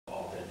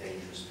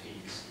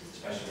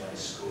say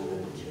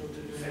school,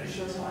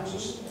 finishing times or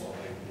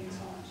opening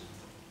times.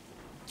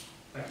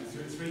 Thank you.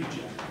 Through you,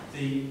 Jack.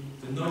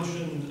 The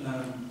nitrogen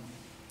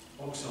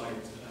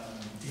oxide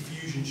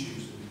diffusion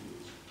tubes that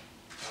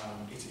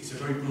we use, it's a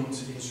very blunt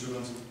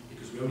instrument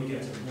because we only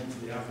get a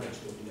monthly average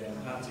that we then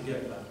add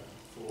together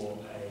for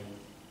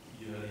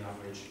a yearly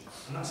average.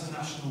 And that's a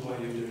national way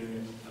of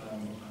doing it,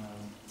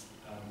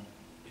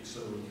 so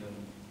we can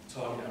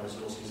target our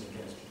resources and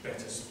get as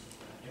better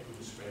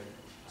equitable spread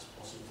as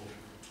possible.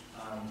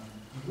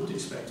 You would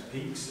expect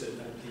peaks at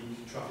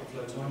peak traffic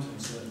flow times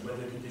and certain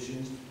weather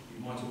conditions.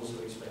 You might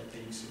also expect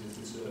peaks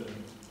with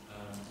certain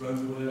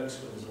roadworks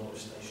where there's a lot of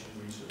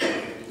stationary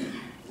traffic.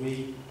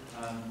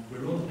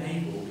 We're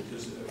unable,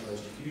 because of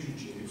those diffusion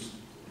tubes,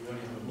 we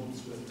only have a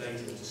month's worth of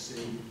data to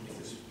see if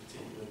there's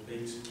particular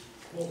peaks.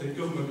 What the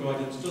government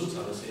guidance does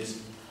tell us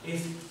is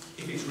if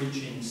it's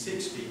reaching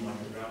 60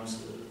 micrograms,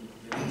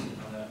 and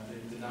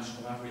the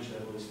national average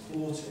level is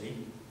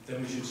 40,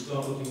 then we should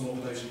start looking more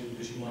closely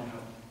because you might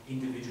have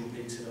individual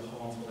peaks at a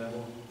harmful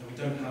level, and we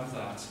don't have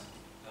that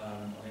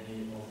on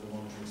any of the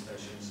monitoring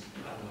stations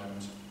at the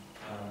moment.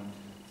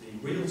 The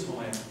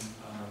real-time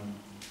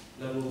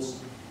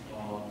levels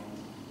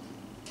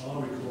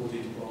are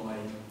recorded by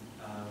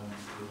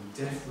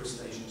the DEFRA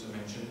stations I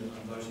mentioned,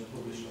 and those are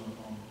published on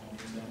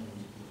the internet,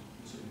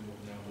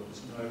 but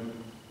there's no,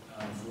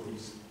 for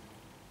these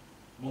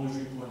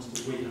monitoring points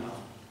that we have,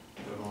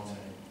 there aren't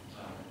any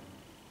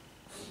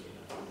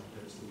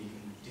levels that we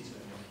can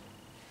determine.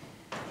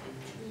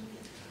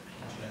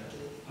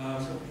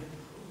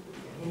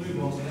 We'll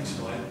move on to the next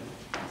slide.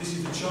 This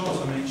is the chart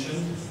I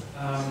mentioned.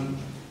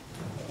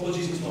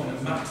 Apologies, it's not in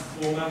a mapped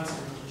format,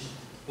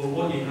 but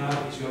what you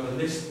have is you have a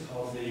list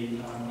of the,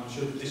 I'm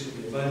sure that this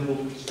will be available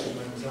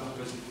members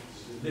afterwards,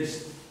 a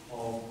list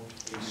of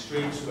the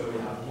streets where we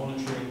have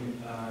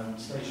monitoring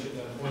station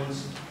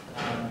points.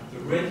 The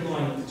red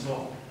line at the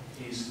top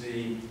is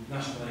the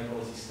National Air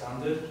Quality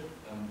Standard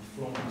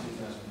from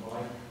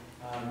 2005.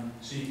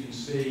 So you can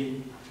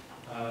see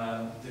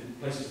the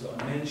places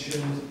that I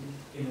mentioned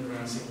in and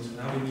around Singleton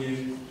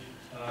Avenue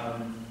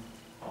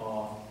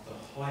are the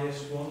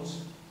highest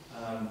ones.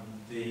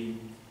 The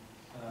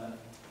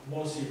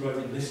Wallasey Road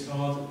in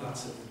Liscard,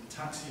 that's at the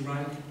taxi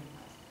rank,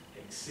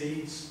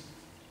 exceeds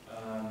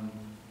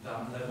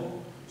that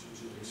level,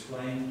 which we'll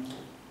explain.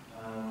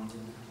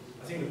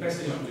 I think the best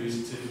thing I can do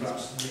is to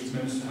perhaps need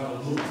members to have a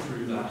look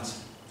through that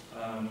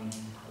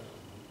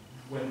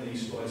when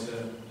these slides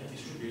are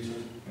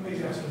distributed. Maybe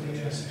that's for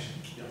the session.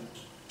 Yeah.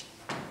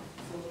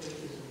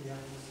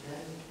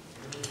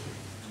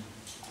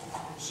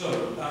 So,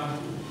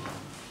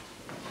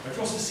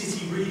 across the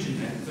city region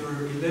then, there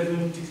are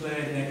 11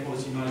 declared air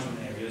quality management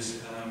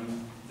areas.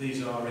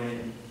 These are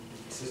in,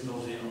 it says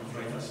Northern, I'm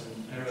afraid that's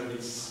an error,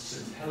 it's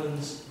St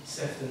Helens,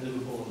 Sefton,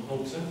 Liverpool and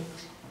Holton.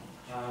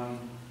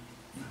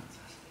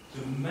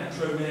 The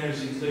Metro Mayor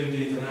has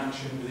included an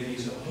action within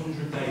his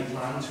 100-day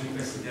plan to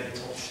investigate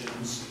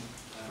options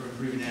for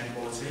improving air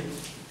quality.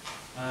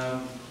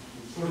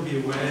 You'll probably be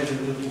aware that the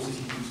Liverpool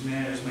City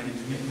Mayor has made a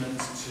commitment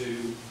to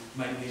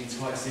make the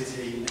entire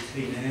city a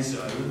clean air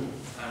zone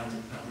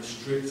and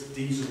restrict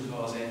diesel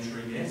cars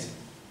entering it.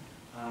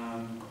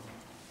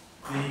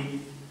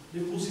 The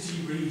Liverpool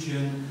City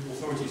Region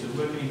authorities are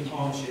working in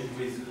partnership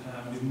with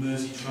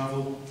Mersey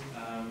Travel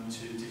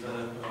to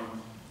develop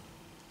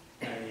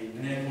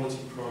an air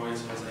quality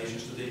prioritisation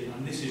study,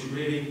 and this is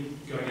really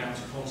going out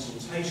to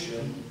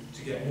consultation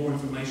to get more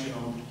information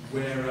on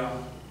where our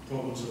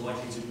problems are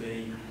likely to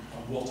be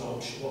and what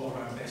are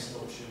our best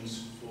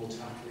options for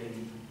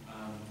tackling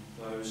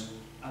those.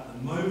 At the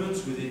moment,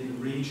 within the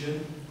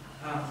region,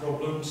 our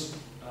problems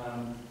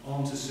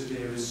aren't as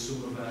severe as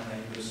some of our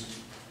neighbours.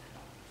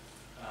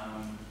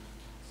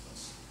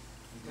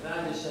 Can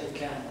I just say,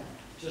 Ken,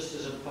 just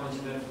as a point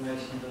of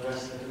information to the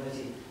rest of the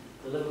committee,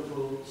 the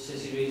Liverpool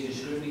City Region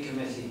Scrutiny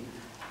Committee,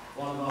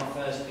 one of our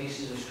first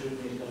pieces of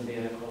scrutiny is going to be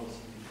air quality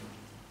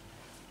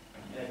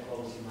control, air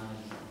quality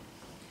management.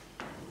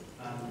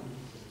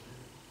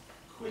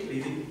 Quickly,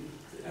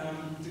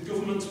 the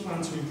government's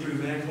plan to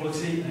improve air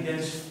quality,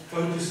 again,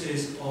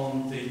 focuses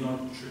on the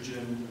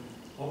nitrogen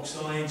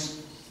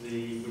oxides,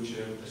 which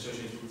are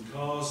associated with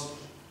cars.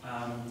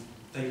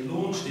 They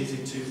launched it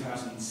in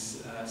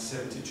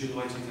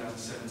July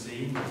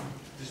 2017.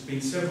 There's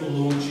been several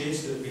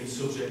launches that have been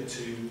subject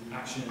to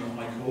action in the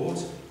High Court.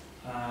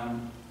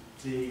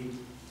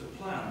 The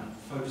plan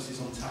focuses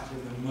on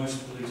tackling the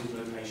most polluted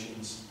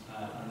locations,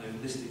 and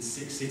they've listed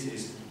 6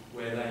 cities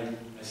where they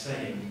are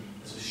saying,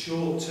 as a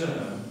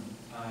short-term,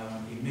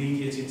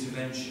 immediate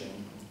intervention,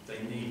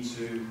 they need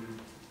to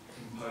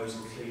impose a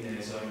clean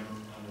air zone,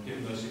 and they've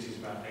given those cities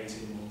about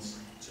 18 months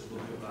to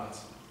look at that.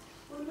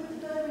 What about the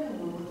Birmingham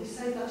one? Would they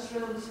say that's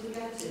round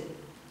spaghetti?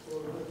 Or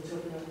are they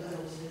talking about the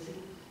whole city?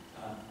 I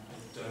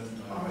don't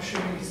know. I'm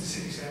assuming it's the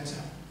city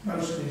centre.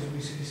 Most of these will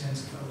be city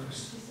centre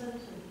focused.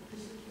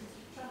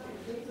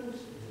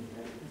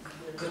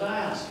 Could I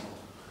ask,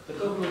 the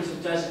government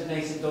have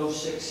designated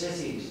those 6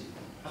 cities.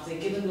 Have they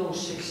given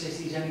those 6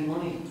 cities any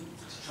money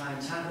to try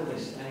and tackle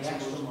this? Any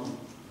extra money?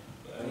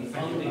 Any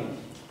funding?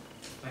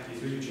 Thank you,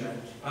 through you, Chair.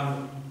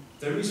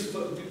 There is,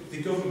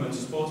 the government,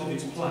 as part of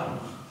its plan,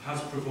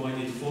 has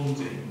provided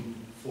funding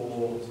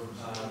for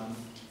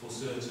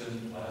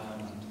certain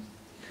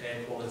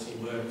air quality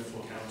work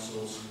for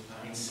councils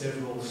in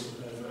several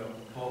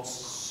parts,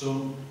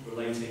 some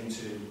relating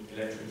to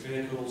electric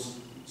vehicles,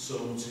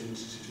 some to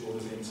other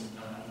things,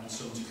 and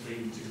some to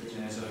clean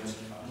air zones.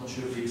 I'm not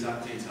sure of the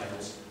exact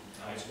details.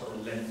 It's quite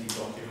a lengthy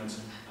document,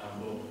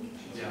 but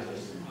yeah,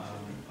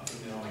 I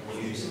think they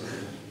are used.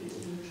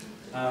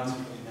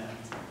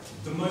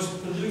 The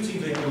most polluting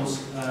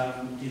vehicles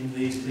in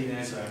these clean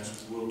air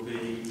zones will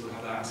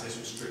have access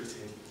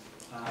restricted.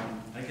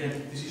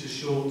 Again, this is a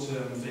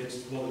short-term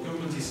fix. What the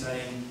government is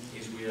saying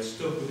is we are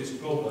stuck with this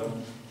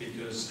problem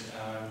because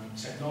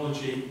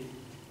technology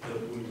that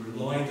we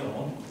relied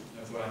on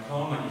for our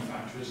car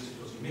manufacturers to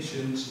cut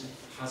emissions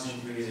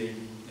hasn't really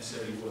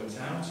necessarily worked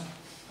out,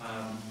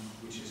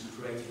 which is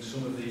creating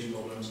some of these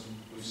problems.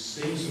 We've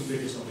seen some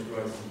figures on the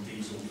growth in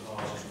diesel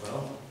cars as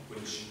well,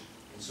 which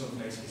in some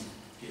cases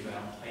give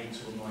out 8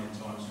 or 9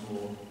 times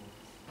more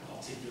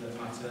particulate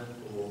matter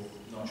or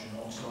nitrogen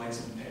oxides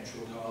than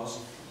petrol cars.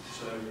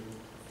 So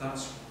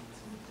that's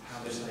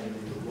how they're saying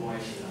we've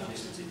arrived at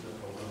this particular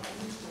problem.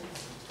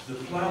 The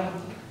plan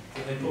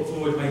that they put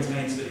forward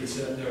maintains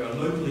that there are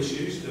local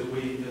issues, that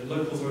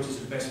local authorities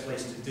are the best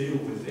placed to deal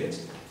with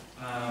it.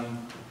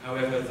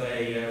 However,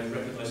 they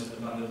recognise in the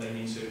plan that they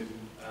need to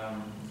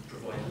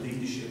provide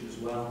leadership as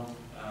well,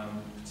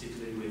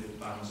 particularly with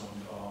bans on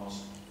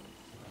cars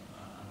and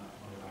that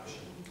kind of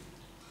action.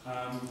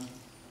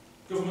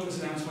 Government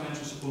has announced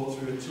financial support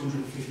through a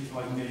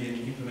 £255 million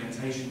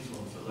implementation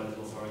fund for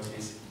local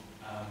authorities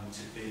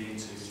to bid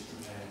into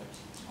prepare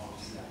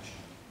targeted action.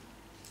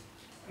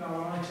 Now,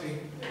 ironically,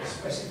 it's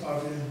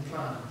specified within the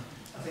plan,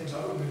 things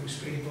like removing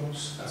speed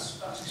bumps,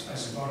 that's actually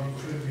specified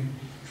improving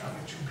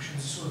traffic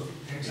junctions, sort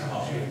of the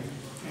example you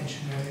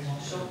mentioned earlier on.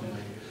 So,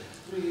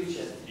 through you,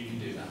 Chair. You can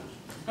do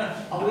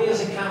that. Are we as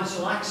a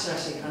council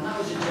accessing, and that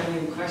was a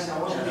genuine question, I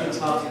wasn't being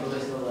party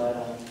political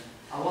there,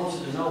 I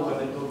wanted to know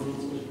whether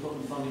government was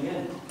putting funding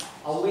in.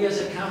 Are we as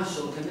a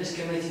council, can this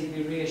committee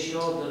be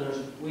reassured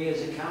that we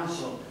as a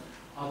council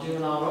are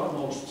doing our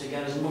utmost to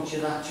get as much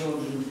of that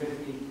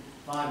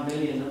 255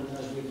 million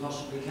as we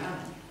possibly can?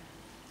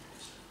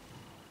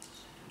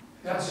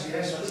 The answer is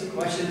yes. The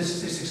question, the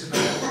statistics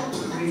about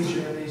the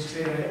region and these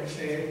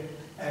clear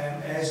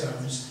air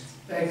zones,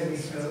 they're going to be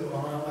further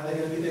on,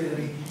 they're going to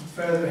be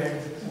further ahead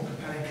with a more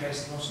compelling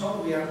case than us. Not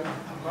that we haven't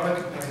got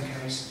a compelling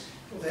case,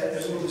 but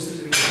there's others that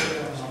are being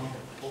further on.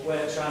 But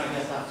we're trying to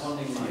get that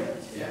funding money.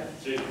 Yeah.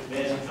 So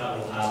mayors and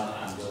travel have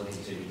and will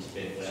continue to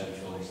bid for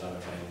before they start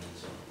training.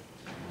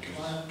 Can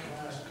I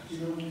ask, you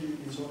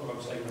talk about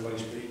taking away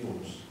speed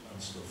bumps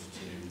and stuff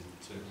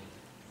to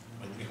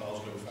make the cars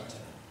go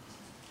faster.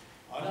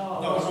 No,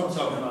 I wasn't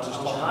talking about that. I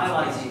was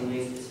highlighting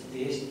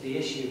the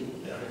issue.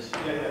 Yeah.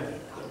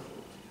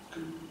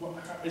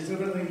 Is there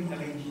any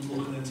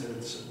looking into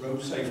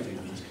road safety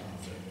and these kind of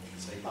things?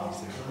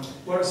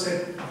 What I said,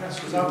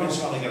 because I've been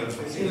trying to get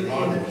it in the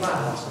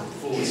plan,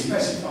 it's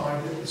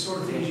specified that the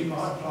sort of things you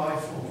might apply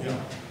for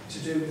to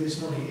do with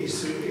this money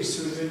is to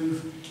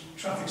remove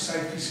traffic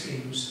safety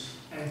schemes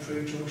and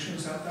improve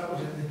junctions. That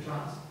was in the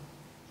plan.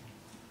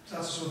 So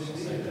that's the sort of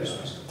thing that you do.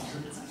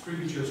 Through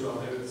you as well,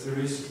 there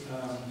is,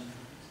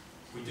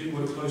 we do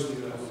work closely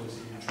with our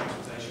policy in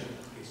transportation.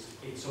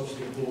 It's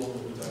obviously important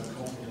that we don't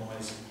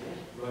compromise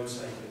road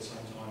safety at the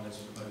same time as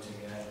promoting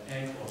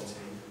air quality.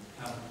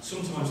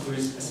 Sometimes there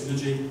is a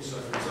synergy, so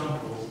for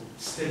example,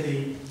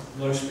 steady,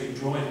 low-speed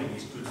driving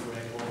is good for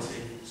air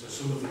quality, so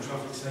some of the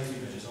traffic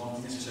safety measures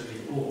aren't necessarily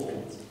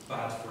all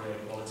bad for air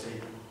quality.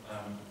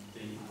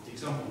 The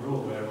example we're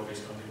all aware of is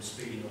kind of people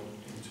speeding up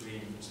in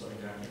between, slowing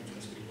down in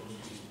between speed bumps,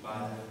 which is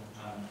bad.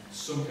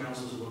 Some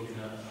councils are looking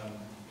at,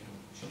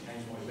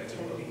 chicanes might be better,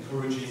 but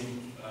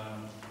encouraging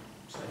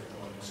safe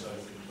driving, so,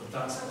 but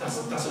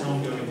that's an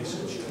ongoing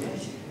discussion.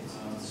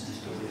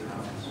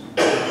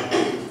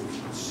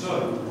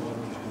 So,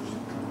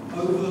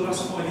 over the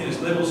last 5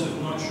 years, levels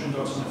of nitrogen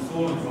dioxide have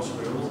fallen across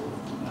Wirral.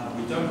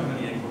 We don't have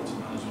any air quality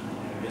management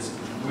areas.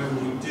 However,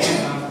 we do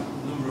have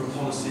a number of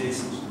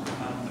policies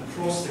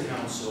across the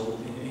council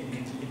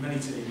in many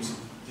teams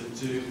that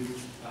do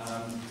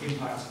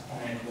impact on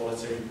air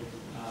quality.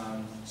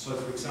 So,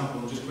 for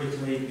example, just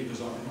quickly,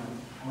 because I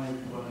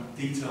won't have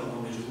detailed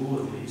knowledge of all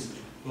of these,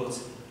 but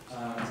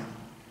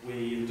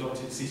we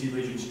adopted the City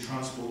Region's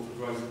Transport for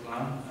Growth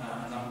plan,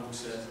 and that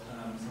looks at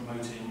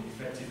promoting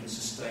effective and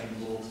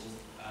sustainable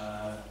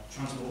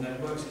transport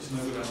networks. It's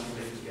no good asking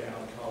people to get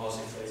out of cars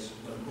if there's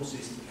no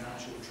buses to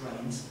catch or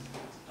trains.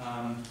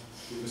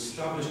 We've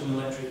established an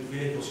electric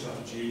vehicle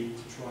strategy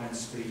to try and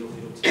speed up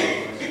the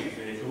uptake of electric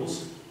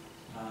vehicles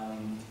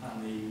and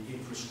the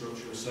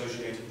infrastructure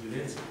associated with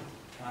it.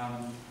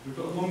 We've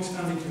got a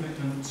long-standing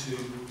commitment to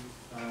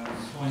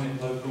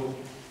climate local,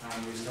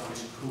 and we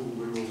established a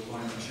Wirral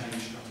climate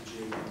change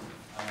strategy.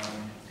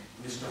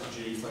 This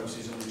strategy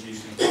focuses on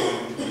reducing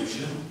climate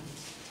pollution.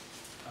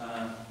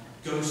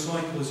 Go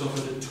Cycle is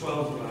offered at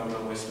 12 of our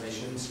railway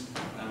stations,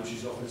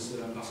 which offers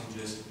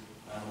passengers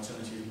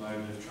alternative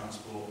mode of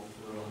transport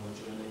for a longer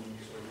journey.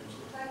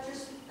 Could I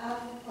just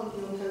add on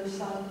your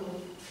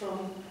motorcycle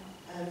from,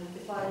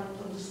 if I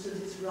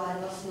understood it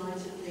right last night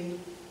at the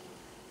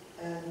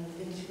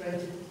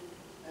integrated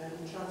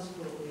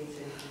transport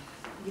meeting,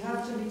 you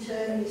have to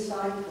return your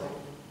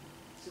cycle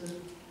to the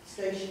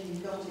station you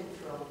got it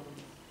from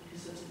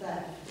because of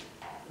theft,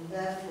 and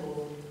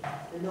therefore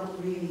they're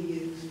not really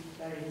used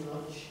very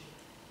much,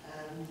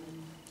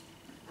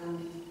 and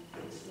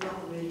it's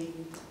not really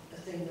a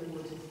thing that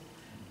would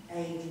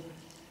aid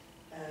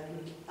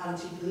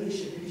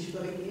anti-pollution, because you've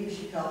got to use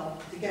your car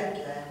to get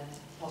there,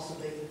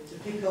 possibly, to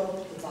pick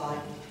up the bike,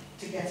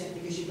 to get it,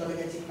 because you've got to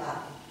get it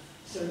back.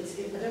 So it's,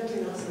 I don't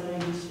think that's a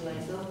very useful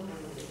example.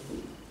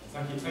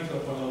 Thank you. Thank you.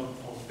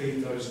 I'll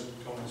feed those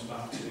comments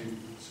back to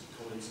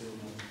colleagues in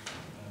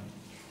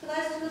Can I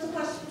ask another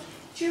question?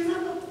 Do you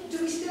remember, do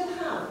we still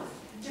have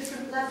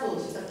different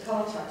levels of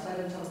car tax? I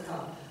don't have a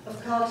car.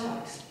 Of car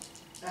tax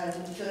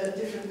for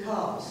different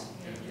cars?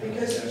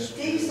 Because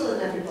diesel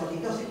and everybody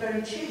got it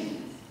very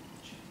cheap.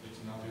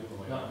 It's not the other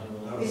way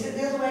around. Is it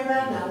the other way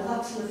around now? Well,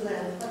 that's lovely.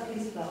 I'm quite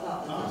pleased about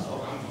that.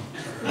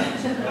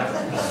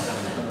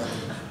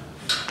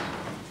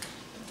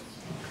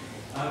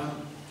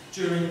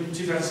 During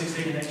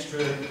 2016,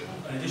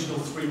 an additional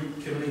 3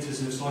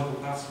 kilometres of cycle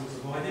paths were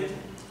provided.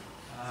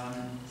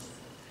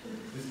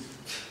 With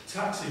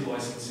taxi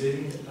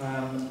licensing,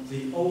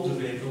 the older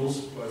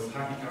vehicles, both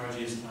hackney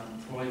carriages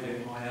and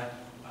private hire,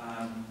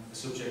 are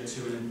subject to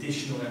an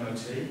additional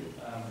MOT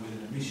with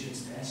an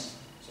emissions test,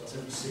 so that's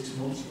every 6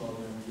 months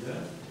rather than a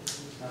year.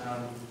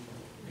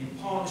 In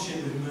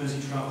partnership with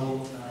Mersey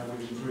Travel,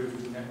 we've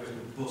improved the network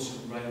of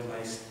bus and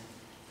rail-based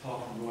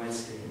park and ride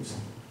schemes,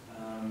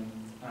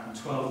 and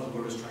 12 of the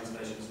borough's train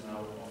stations now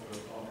offer a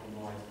park and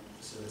ride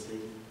facility.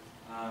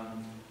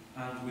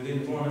 And within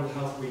environmental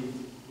health, we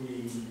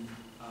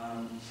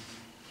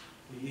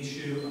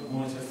issue and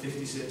monitor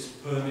 56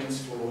 permits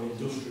for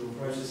industrial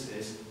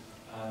processes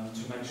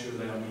to make sure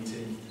they are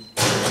meeting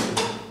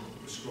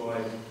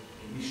prescribed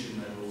emission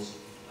levels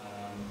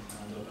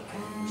and are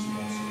behaving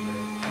responsibly.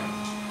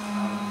 I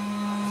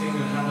think I'm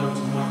going to hand over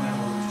to Mike now,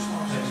 who will just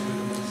update you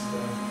with the next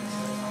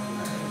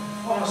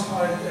On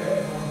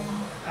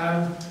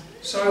slide,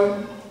 so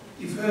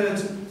you've heard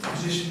the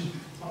position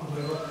on the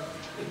Wirral.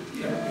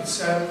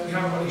 We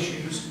haven't got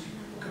issues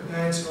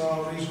compared to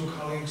our regional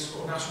colleagues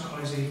or national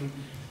colleagues even.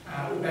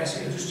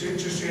 Basically,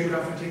 just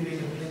geographically being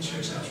a peninsula,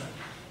 etc.,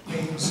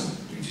 means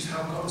we just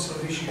haven't got the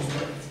sort of issues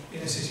that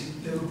in a city,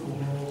 Liverpool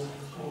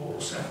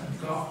or Sutton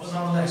we've got. But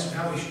nonetheless, we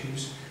have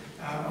issues.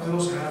 And we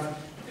also have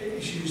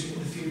issues in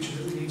the future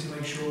that we need to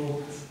make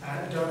sure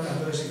don't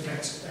adversely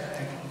affect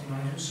air quality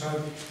management. So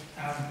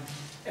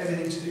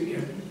everything to do,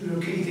 there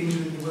are key things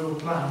within the Wirral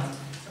plan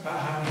about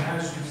how many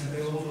houses we're going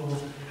to build or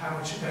how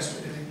much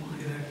investment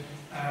we're going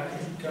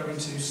to go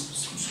into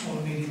small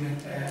and medium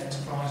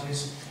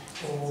enterprises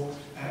or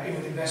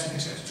even investment,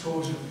 etc.,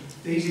 tourism.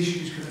 These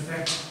issues can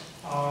affect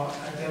our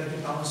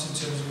delicate balance in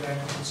terms of air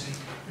quality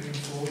moving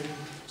forward.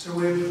 So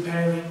we're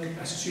preparing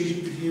a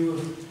strategic review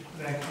of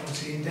air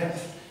quality in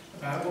depth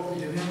about what we're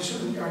doing. And so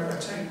I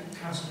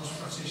take Council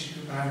Muspratt's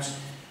issue about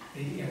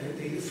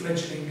the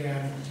fledgling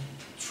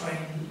train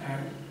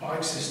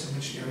bike system,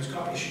 which has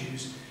got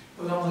issues,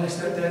 but nonetheless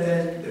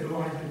they're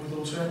providing people with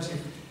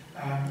alternative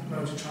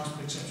modes of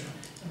transport, etc.,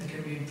 and they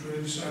can be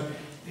improved. So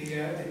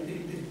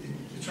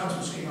the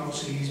transport scheme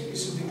obviously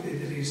is something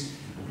that is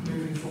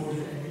moving forward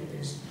and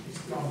is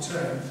long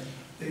term.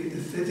 The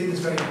thing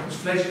that's very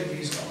fledgling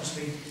is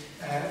obviously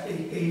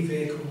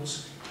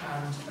e-vehicles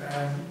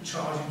and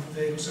charging for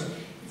vehicles. So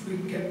if we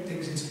can get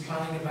things into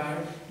planning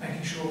about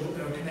making sure that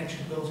there are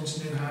connections built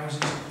into new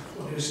houses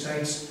or new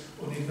estates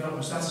or new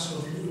developments, that's the sort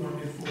of thing that we want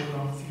to move forward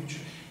on in the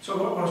future. So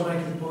what I was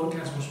making the point,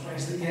 Council Muspratt,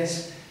 is that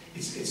yes,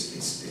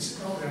 it's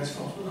not the guy's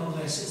fault, but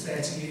nonetheless it's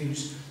there to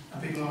use,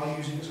 and people are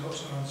using it, so I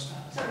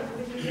understand. So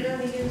we can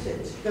only use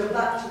it to go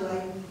back to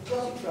where you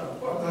got it from?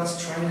 Well, that's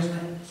a train, isn't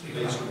it? So you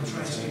can ask on the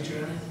train to your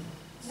journey.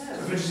 No.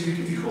 So for instance,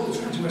 if you call the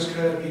train to West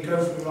Cllr, you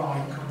go for a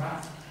ride and come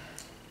back.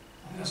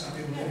 I think that's how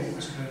people do it in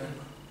West Cllr.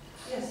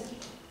 Yes.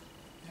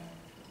 Yeah.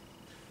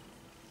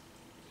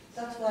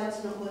 That's why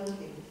it's not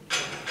working.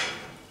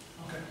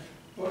 Okay.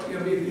 But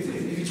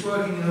if it's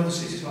working in other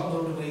cities like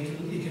London, where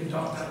you can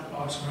adopt that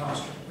by somewhere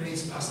else, we need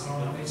to pass that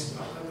on. We need to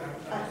pass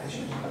that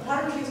issue.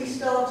 Apparently we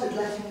started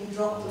letting you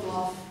drop them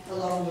off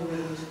along the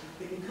route,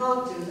 but you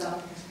can't do that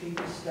because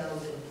people stole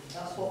them.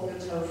 That's what we were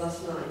told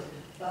last night.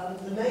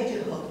 But the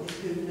major hub is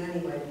Gooden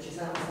anyway, which is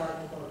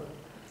outside the borough.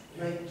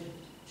 Maybe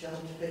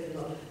just to pick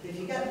them up. But if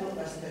you get them at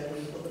West Cllr,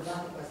 you put them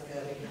back at West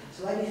Cllr.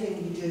 So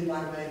anything you do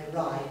by way of a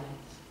ride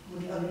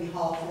would only be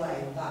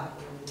halfway back.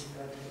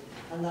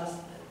 And that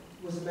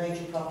was a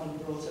major problem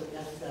brought up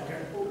yesterday.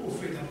 Okay, we'll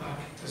feed that back,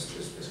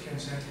 as Ken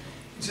said.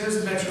 In terms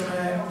of Metro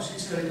Mayor, obviously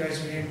it's early days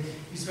for him.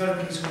 He's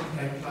developing his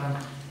company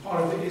plan.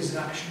 Part of it is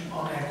an action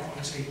on air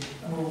quality,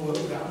 and we'll work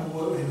with that, and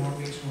we'll work with him on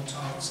regional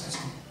target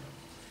setting.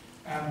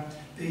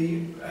 The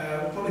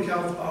Public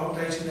Health are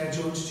updating their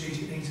joint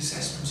strategic needs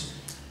assessment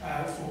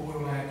for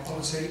rural air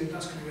quality.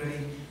 That's going to be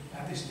ready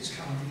this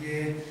calendar year.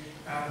 here.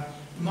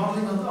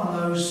 Modelling on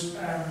those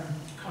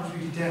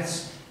contributed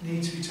deaths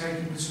need to be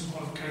taken with some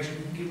qualification.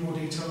 We can give more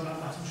detail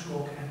about that, I'm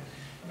sure, Ken,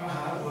 about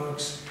how that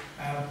works.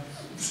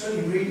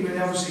 Certainly, really, but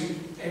obviously,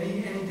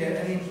 any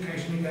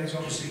implication in that is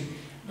obviously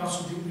not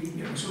something we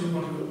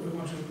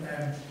want to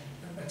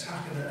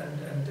attack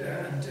and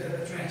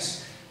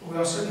address. But we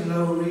are certainly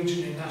lower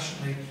regionally,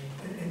 nationally,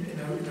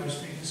 in those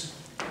figures.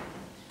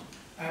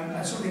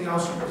 And something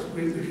else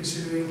we're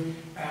considering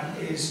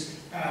is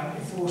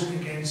enforcing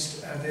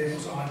against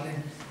vehicles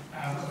idling.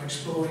 We're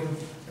exploring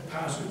the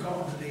powers we've got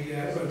under the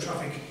road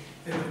traffic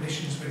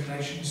emissions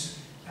regulations,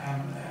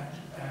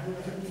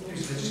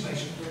 piece of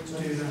legislation to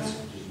do that.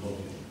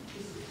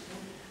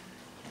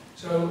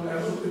 So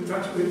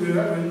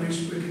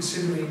we're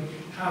considering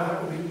how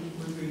that will be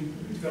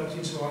developed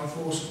into our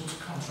enforcement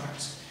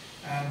contracts.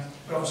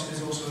 But obviously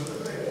there's also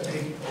a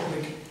big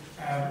public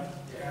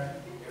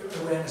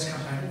awareness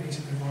campaign that needs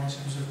to move on in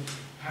terms of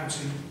how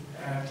to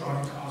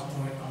drive cars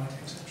more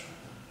economically, etc.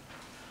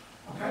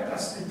 Okay,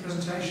 that's the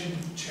presentation,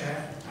 Chair.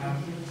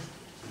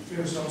 If you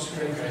have obviously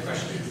really good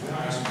questions,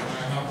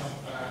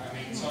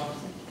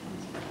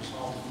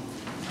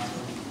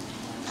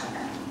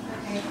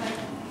 Okay,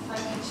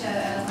 thank you,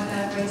 Chair. When I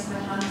raised my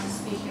hand to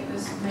speak, it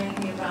was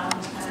mainly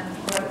around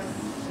growth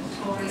and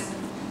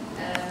tourism,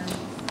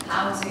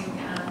 housing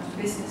and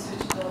business,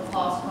 which is all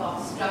part of our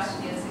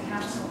strategy as a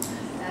council.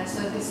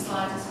 So this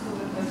slide has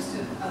covered most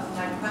of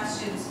my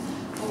questions.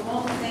 But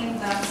one thing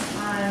that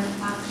I'm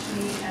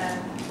actually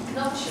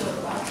not sure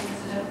about,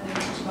 because I don't know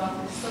much about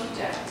this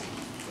subject,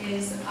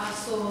 is I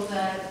saw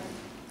that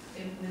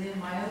within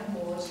my own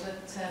ward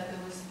that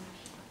there was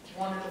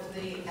one of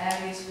the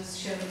areas was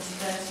shown as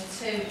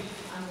 32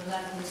 and the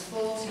level was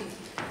 40.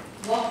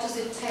 What does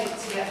it take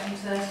to get from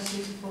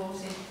 32 to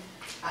 40?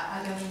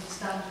 I don't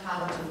understand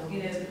how,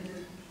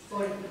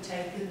 what it would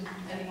take, and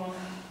anyone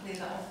leave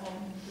that off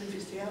on. If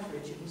it's the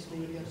average, it must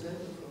mean we observe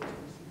the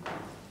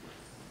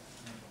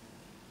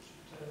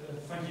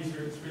Thank you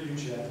through you,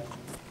 Chair.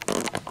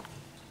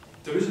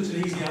 There isn't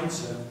an easy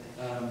answer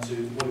to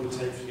what it would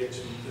take to get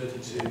from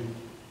 32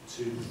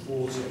 to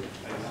 40.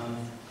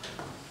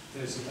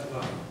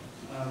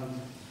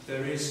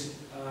 There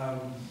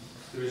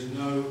is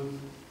no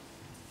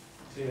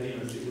clear, it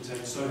would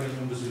take so many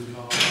numbers of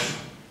cars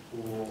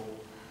or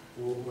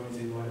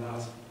anything like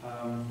that.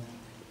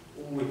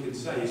 All we can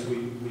say is we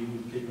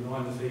would keep an eye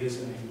on the figures,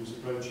 and if it was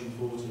approaching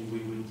 40, we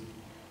would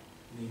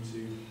need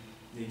to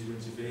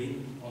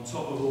intervene. On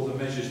top of all the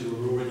measures that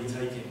we're already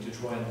taking to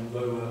try and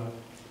lower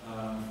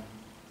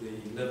the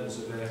levels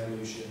of air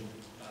pollution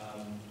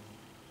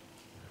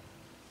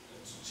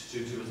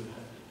to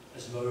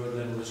as low a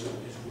level as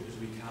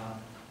we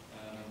can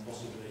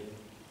possibly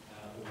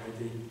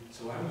already.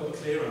 So I haven't got a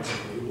clear answer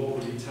for you. What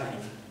would it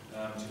take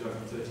to go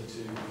from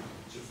 32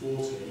 to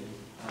 40?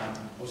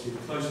 Obviously, the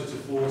closer to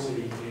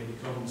 40 it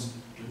becomes,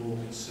 the more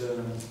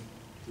concerned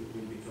that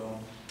we become.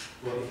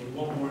 But if you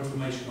want more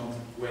information on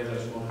where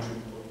those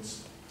monitoring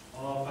points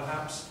are,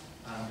 perhaps,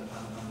 and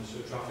the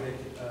sort of traffic,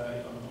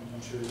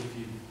 I'm sure I'm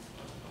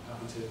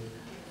happy to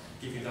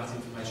give you that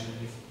information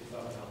if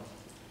that would help.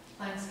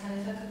 Thanks, Ken.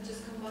 If I could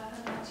just come back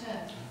on that,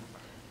 Chair.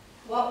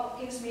 What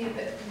gives me a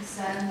bit of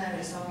concern there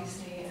is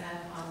obviously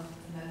I'm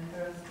a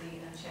member of the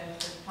Chair of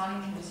the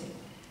Planning Committee.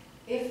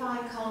 If I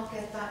can't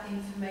get that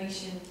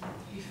information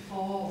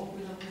before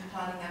we look at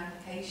planning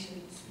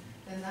applications,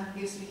 then that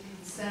gives me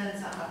concerns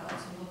that I've got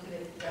to look at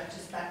it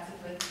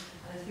retrospectively.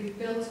 And if we've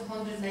built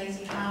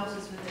 180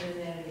 houses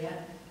within an area,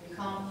 we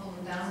can't pull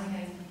them down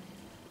again.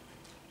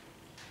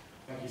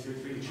 Thank you,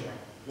 through the Chair.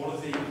 One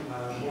of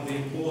the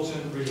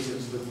important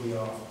reasons that we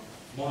are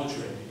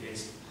monitoring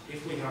is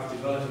if we have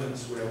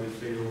developments where we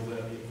feel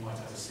that it might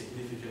have a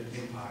significant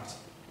impact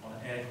on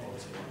air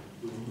quality,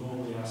 we will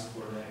normally ask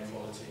for an air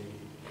quality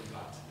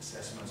impact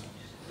assessment.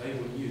 They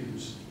will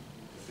use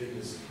the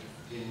figures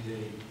in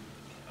the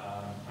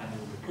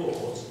annual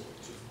report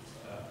to,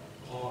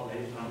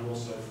 partly and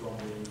also from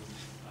the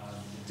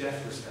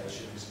DEFRA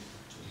stations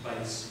to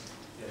base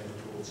their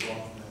reports on,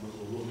 and then we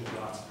will look at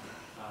that.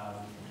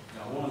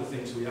 Now, one of the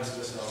things we asked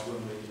ourselves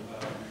when we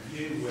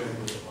review where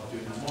we are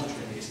doing our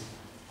monitoring is,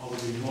 are we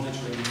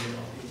monitoring in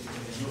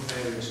enough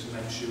areas to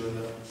make sure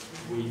that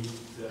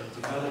the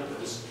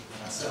developers and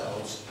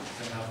ourselves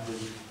can have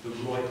the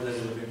right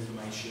level of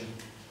information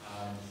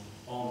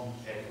on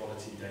air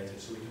quality data,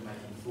 so we can make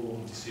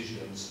informed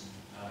decisions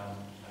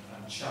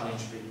and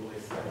challenge people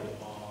if they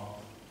are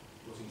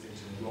putting things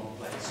in the wrong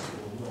place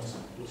or not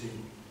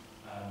putting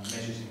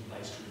measures in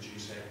place to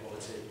reduce air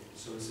quality.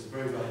 So it's a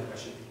very valid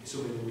question. It's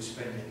something that we're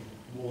spending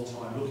more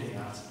time looking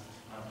at,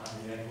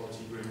 and the air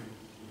quality group,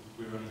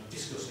 we're only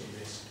discussing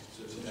this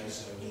today,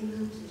 so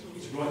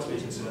it's right to be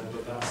concerned,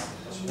 but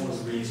that's one of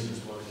the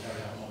reasons why we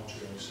carry out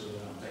monitoring, so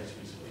that that data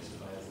is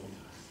available.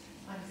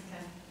 Thanks,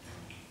 Ken.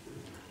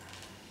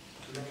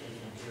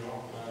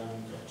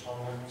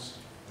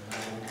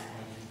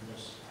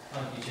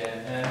 Thank you,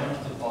 Chair. I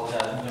want to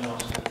apologise. I'm going to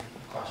ask a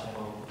question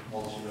about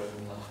Wallasey Road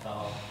and last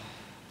hour.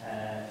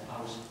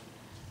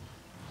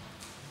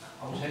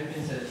 I was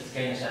hoping to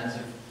gain a sense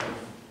of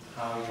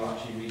how you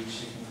actually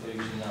reach the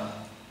conclusion that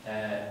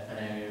an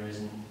area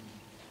isn't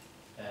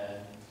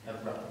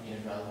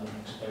relevant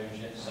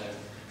exposure. So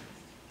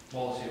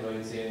Wallasey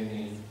Road is the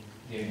only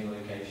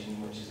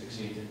location which has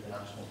exceeded the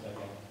national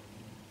figure.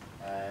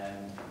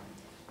 And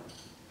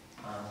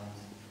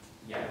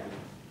yeah, we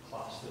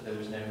classed that there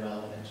was no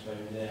relevant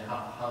exposure there.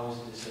 How is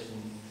a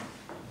decision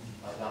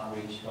like that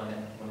reached when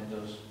it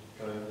does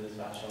go over the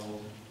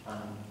threshold,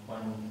 and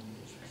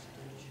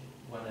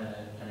when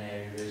an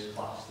area is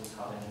classed as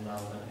having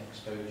relevant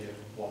exposure,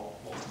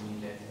 what can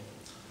you do?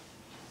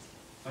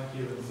 Thank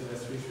you, and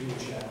through your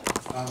chair.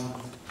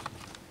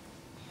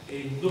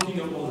 In looking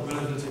at what the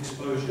relevant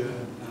exposure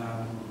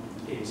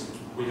is,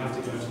 we have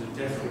to go to the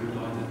DEFRA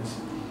guidance,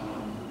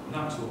 and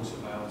that talks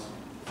about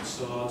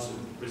facades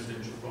of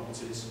residential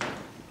properties,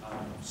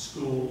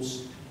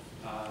 schools,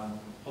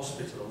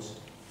 hospitals,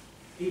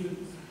 even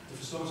the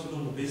facades of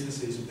normal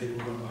businesses and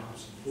people going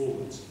backwards and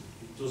forwards.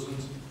 It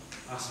doesn't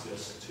ask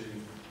us to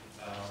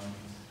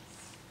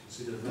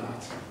consider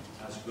that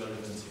as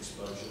relevant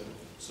exposure.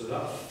 So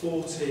that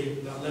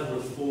level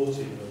of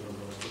 40 that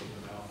I was talking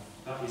about,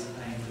 that is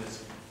aimed at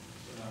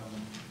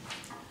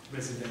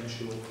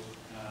residential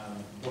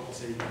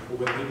property, or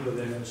where people are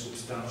there for a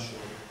substantial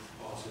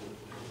part of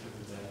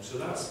the day. So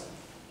that's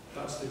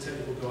the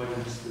technical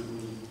guidance that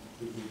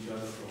we go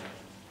from,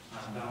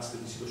 and that's the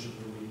discussion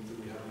that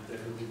we have with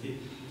DEFRA. We did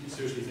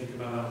seriously think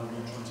about that. We're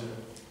not trying to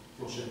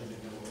brush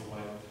anything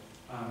away.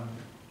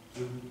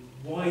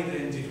 Why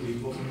then did we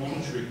put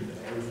monitoring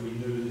there if we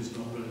knew there's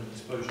not relevant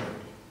exposure?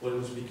 Well, it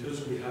was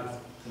because we had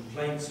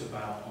complaints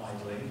about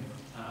idling,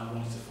 and I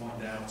wanted to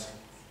find out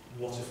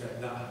what effect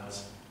that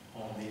has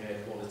on the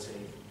air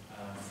quality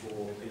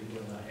for people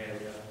in that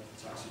area,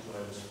 taxi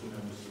drivers, for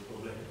members of the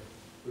public.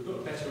 We've got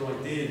a better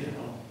idea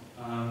now,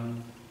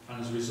 and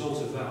as a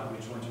result of that,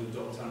 we're trying to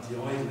adopt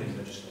anti-idling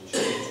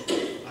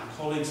legislation. Our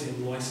colleagues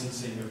in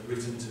licensing have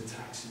written to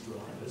taxi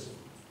drivers,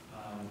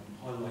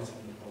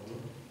 highlighting the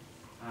problem.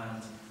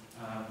 And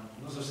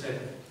as I said,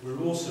 we're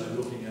also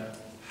looking at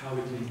how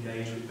we can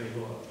engage with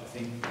people. I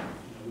think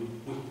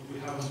we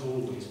haven't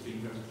always been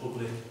very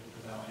public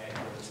about air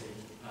quality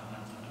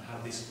and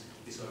had this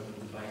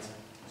open debate.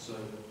 So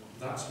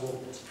that's what,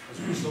 as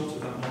a result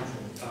of that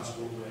monitoring, that's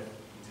what we're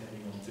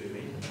intending on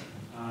doing.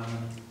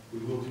 We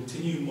will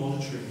continue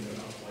monitoring at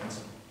that point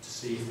to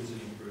see if there's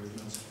an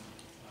improvement.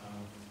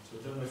 So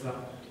I don't know if that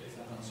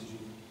answers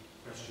your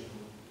question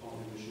or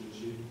partly reassures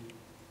you.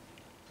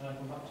 Can I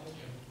come back to it?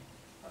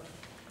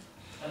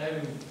 I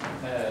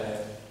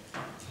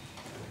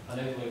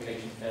know the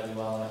location fairly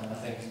well, and I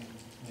think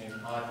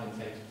idling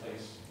takes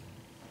place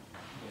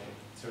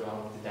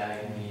throughout the day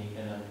and the evening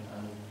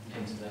and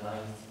into the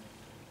night,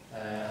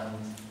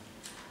 and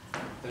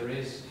there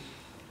is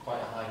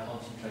quite a high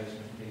concentration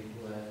of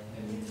people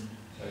in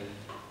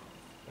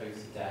both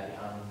the day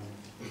and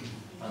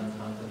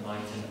the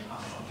night, and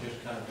I'm just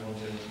kind of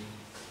wondering,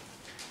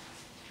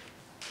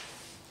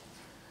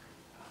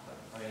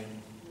 I mean,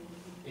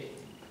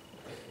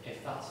 if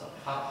that's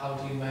how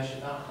do you measure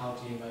that? How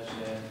do you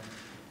measure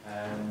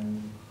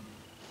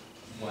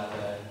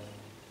whether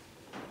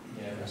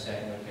a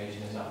certain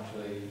location is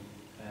actually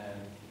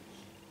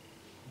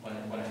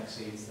when it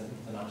exceeds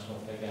the national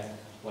figure,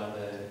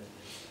 whether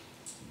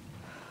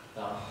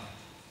that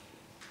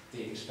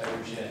the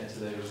exposure to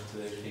those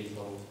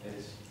people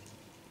is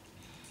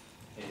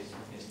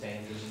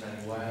dangerous in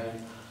any way,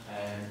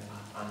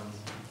 and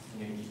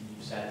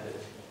you said that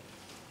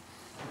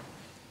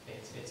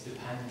it's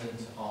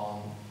dependent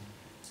on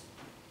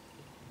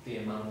the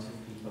amount of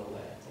people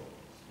there. But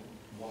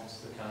what's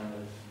the kind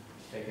of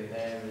figure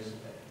there?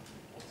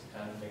 What's the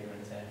kind of figure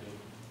in terms of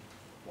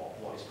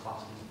what is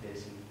classed as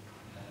busy?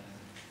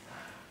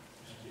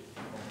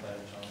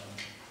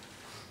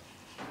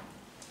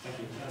 Thank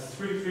you.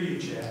 Through you,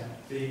 Chair,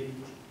 the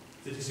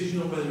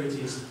decision on whether it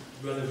is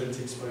relevant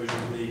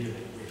exposure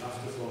legally, we have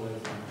to follow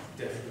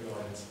the DEFRA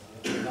guidance.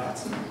 That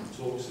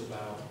talks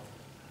about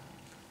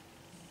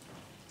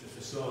the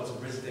facades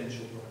of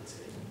residential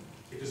property,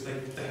 because they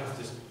have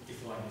to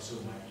define it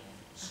some way.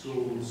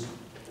 Schools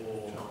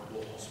or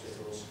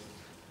hospitals.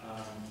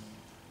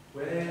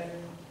 Where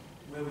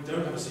we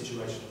don't have a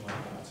situation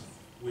like that,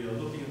 we are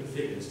looking at the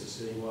figures to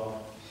see,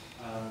 well,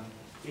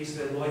 is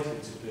there likely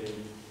to be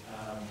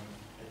a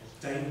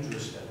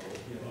dangerous level,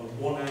 a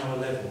 1 hour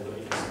level that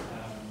is,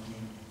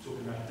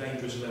 talking about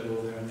dangerous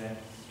level there and then,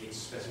 it's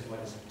specified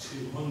as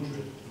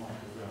 200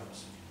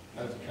 micrograms.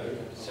 Okay,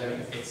 so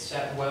it's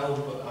set well,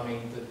 but I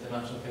mean the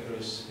national figure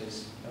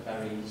is a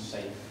very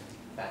safe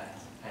bet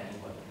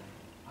anyway,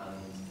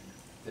 and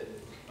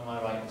am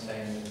I right in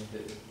saying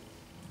that the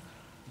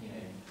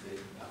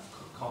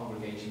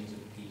congregations of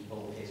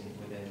people isn't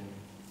within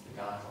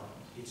the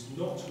guidelines? It's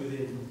not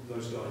within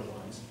those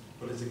guidelines,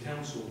 but as a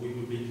council we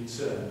would be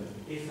concerned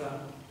if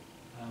that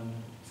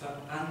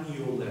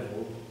annual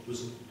level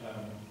was,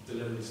 the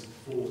level is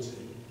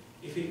 40,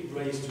 if it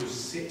raised to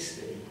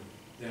 60,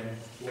 then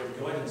what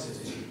the guidance says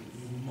is you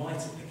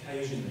might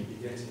occasionally be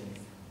getting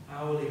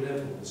hourly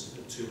levels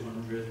at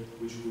 200,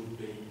 which would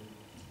be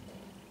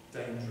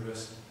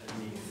dangerous and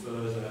need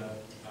further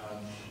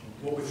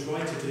we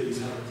tried to do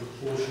is have a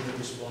proportionate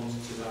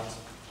response to that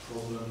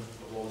problem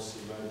of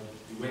Wallasey Road.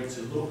 We went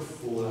to look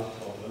for that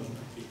problem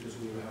because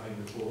we were having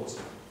reports,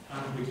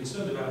 and we're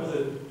concerned about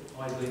other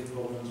idling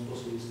problems,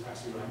 buses,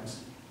 taxi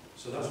ranks.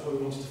 So that's why we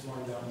wanted to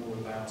find out more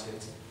about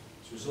it.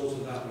 As a result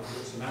of that, we've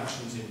put some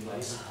actions in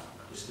place.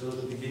 We're still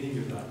at the beginning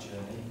of that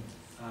journey.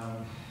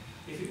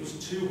 If it was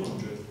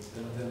 200,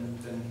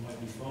 then I'd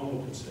be far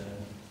more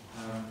concerned.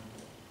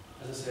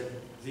 As I said,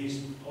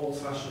 these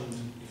old-fashioned,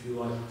 if you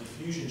like,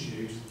 diffusion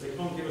tubes, they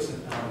can't give us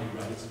an hourly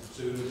rate,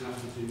 so we would have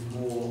to do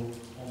more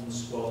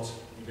on-the-spot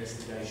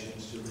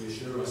investigations to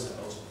reassure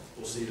ourselves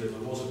or see that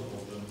there was a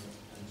problem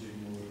and do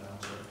more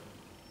about it.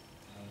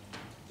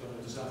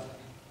 Does that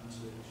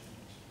answer the question?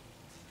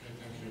 Okay,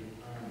 thank you.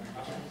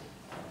 Adam?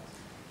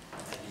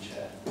 Thank you,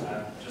 Chair.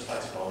 I'd just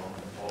like to welcome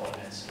the report,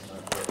 and it seems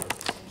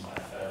like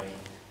a fairly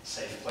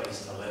safe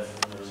place to live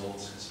from the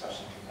results,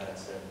 especially compared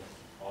to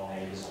our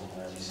neighbours on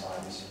the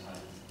Merseyside.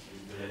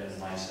 We live in a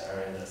nice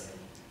area that they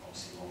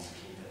obviously want to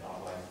keep it that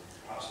way.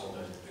 Perhaps all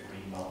the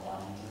green belt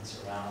land that's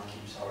around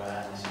keeps our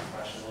air nice and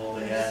fresh and all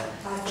the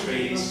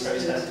trees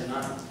processing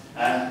that.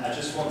 I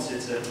just wanted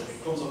to,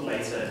 it comes up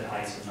later in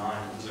item 9,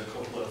 there's a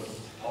couple of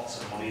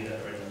pots of money that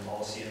are in the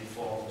policy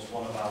inform. There's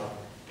one about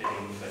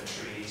bidding for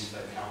trees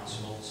for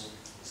councils,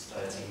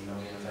 there's 13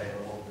 million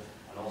available,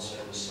 and also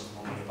there's some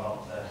money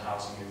about the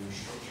housing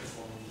infrastructure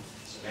fund.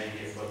 So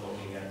maybe if we're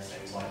looking at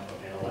things like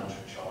putting in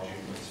electric charging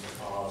points for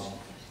cars,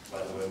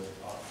 whether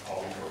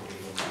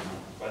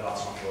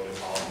that's not good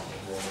if our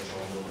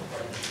joint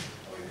approach,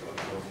 or we've got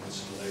to look at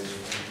some of those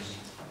things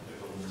the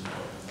government's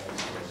put in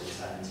place, or is it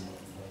intends to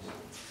put in place?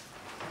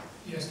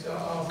 Yes,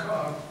 our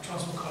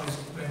transport colleagues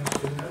have been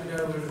doing that. We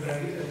know we're at a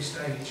very early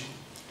stage,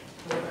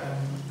 but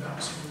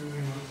that's something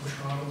we really want to push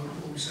hard.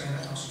 We'll be saying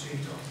that in our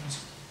strategic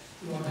documents.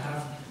 We want to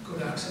have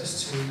good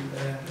access to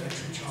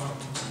electric charging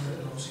points,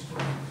 and obviously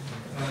putting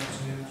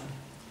available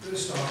to the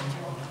starting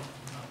point on that.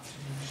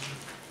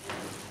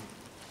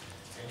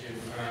 Thank you.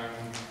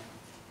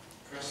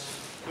 Chris?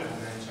 And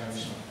then Tony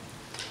Smith.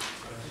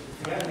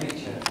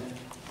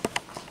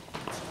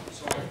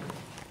 Sorry.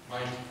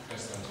 Mike,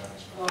 Chris, then Tony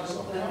Smith.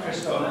 Oh, Chris,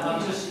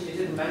 I'm just, you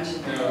didn't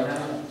mention that.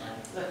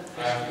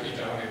 You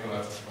don't want to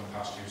run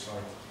past you,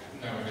 sorry.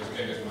 No,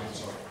 it is Mike,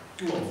 sorry.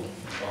 Go on.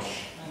 Gosh.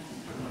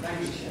 Thank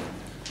you, Chair.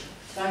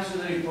 Thanks for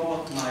the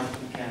report, Mike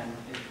and Ken.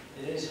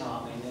 It is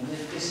heartening, and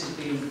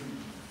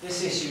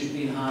this issue has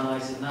been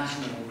highlighted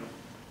nationally,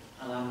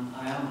 and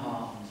I am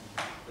heartened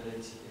that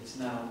it's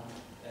now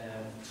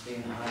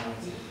being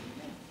highlighted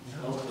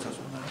locally.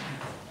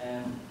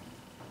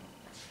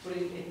 But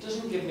it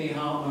doesn't give me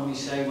heart when we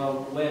say,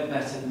 well, we're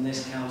better than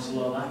this council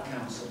or that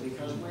council,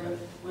 because we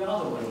are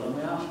the Wirral, and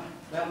we have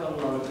got a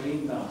lot of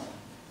green belt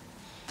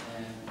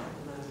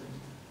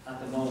at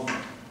the moment.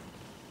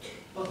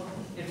 But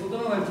if we're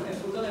going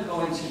to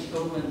go into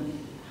government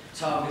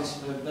targets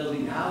for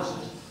building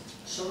houses,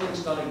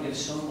 something's got to give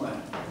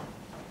somewhere,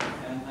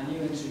 and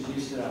you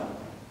introduced it out.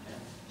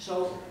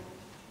 So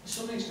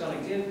something's got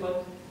to give.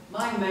 But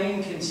my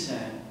main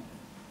concern,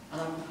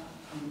 and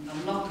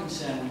I'm not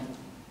concerned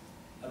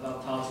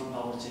about party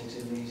politics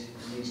in these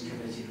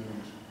committee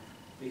rooms,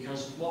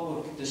 because what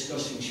we're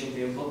discussing should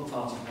be above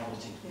party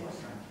politics, quite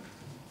frankly.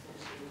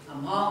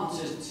 I'm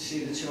heartened to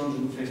see the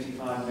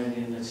 255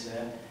 million that's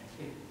there.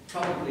 It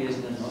probably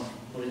isn't enough,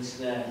 but it's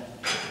there.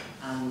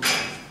 And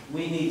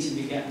we need to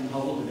be getting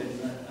hold of it.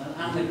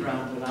 And the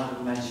grant that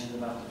Adam mentioned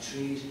about the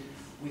trees,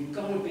 we've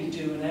got to be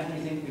doing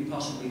everything we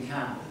possibly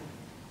can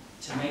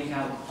to make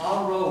out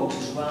our roads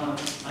as well.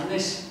 And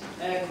this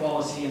air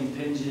quality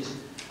impinges,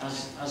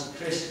 as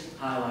Chris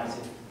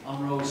highlighted,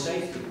 on road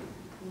safety.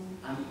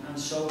 And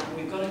so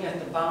we've got to get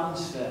the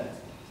balance there.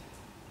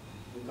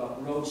 We've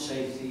got road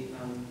safety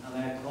and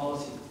air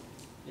quality.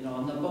 You know,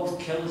 and they're both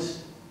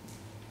killers.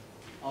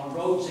 Our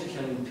roads are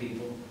killing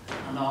people,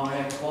 and our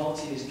air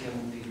quality is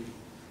killing people.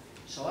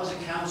 So as a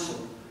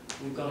council,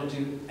 we've got to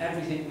do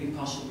everything we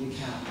possibly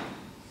can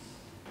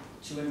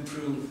to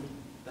improve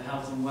the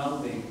health and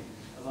well-being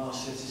of our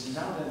citizens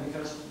out there,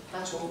 because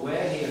that's what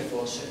we're here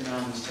for, sitting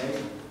around this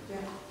table.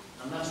 Yeah.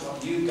 And that's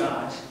what you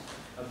guys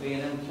are being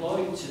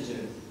employed to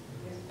do.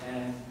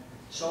 Yeah.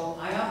 So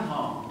I am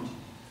harmed,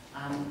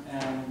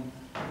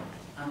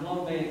 and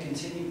long may it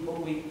continue,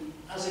 but we,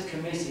 as a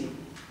committee,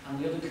 and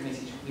the other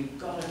committees, we've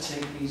got to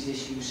take these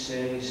issues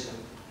seriously.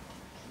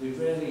 We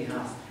really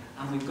have.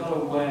 And we've got to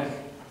work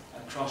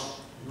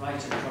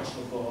right across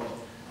the board.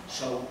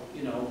 So,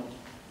 you know,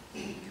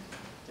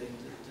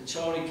 the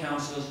Tory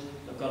councillors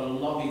have got to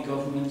lobby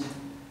government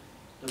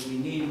that we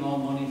need more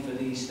money for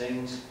these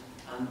things,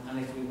 and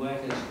if we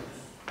work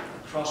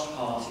across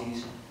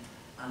parties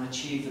and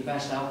achieve the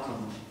best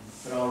outcomes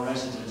for our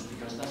residents,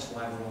 because that's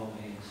why we're all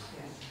here.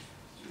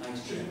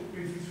 Thanks, Chair.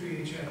 Briefly through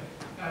you, Chair.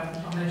 I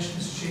mentioned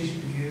the strategic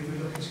review.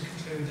 We're looking to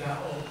conclude that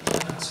or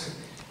that to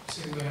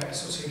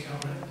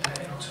Seacombe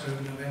in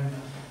October, November.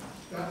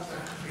 That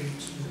could be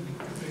something that we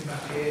could bring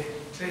back here.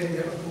 Clearly,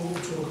 the report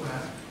will talk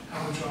about how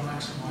we try and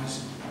maximise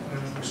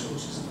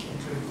resources,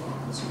 including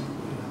finance.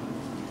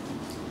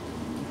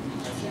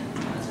 Thank you.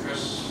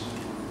 Chris?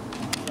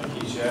 Thank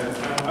you, Chair. Chair.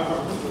 I've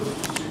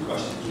got two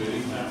questions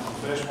really. The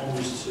first one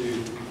was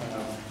to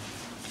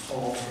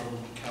follow on from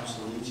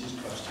Councillor Leech's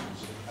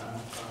questions.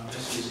 And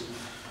this is,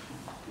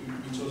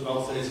 we talked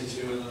about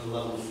 32 and then the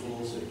level of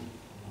 40. We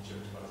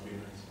joked about being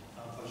right.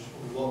 I just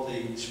wonder what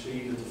the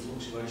speed of the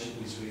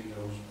fluctuation between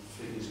those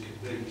figures could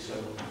be. So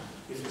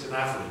if it's an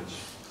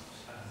average,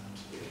 and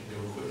it can go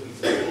quickly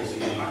to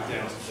 40 and back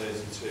down to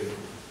 32,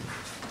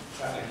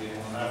 technically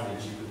on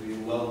average you could be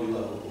well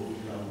below, or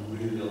you have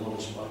really a lot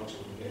of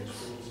spikes up against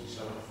 40.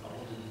 So I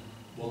wondered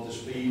what the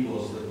speed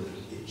was that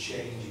it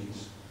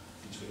changes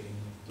between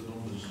the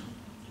numbers.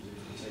 Does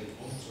it take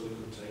months?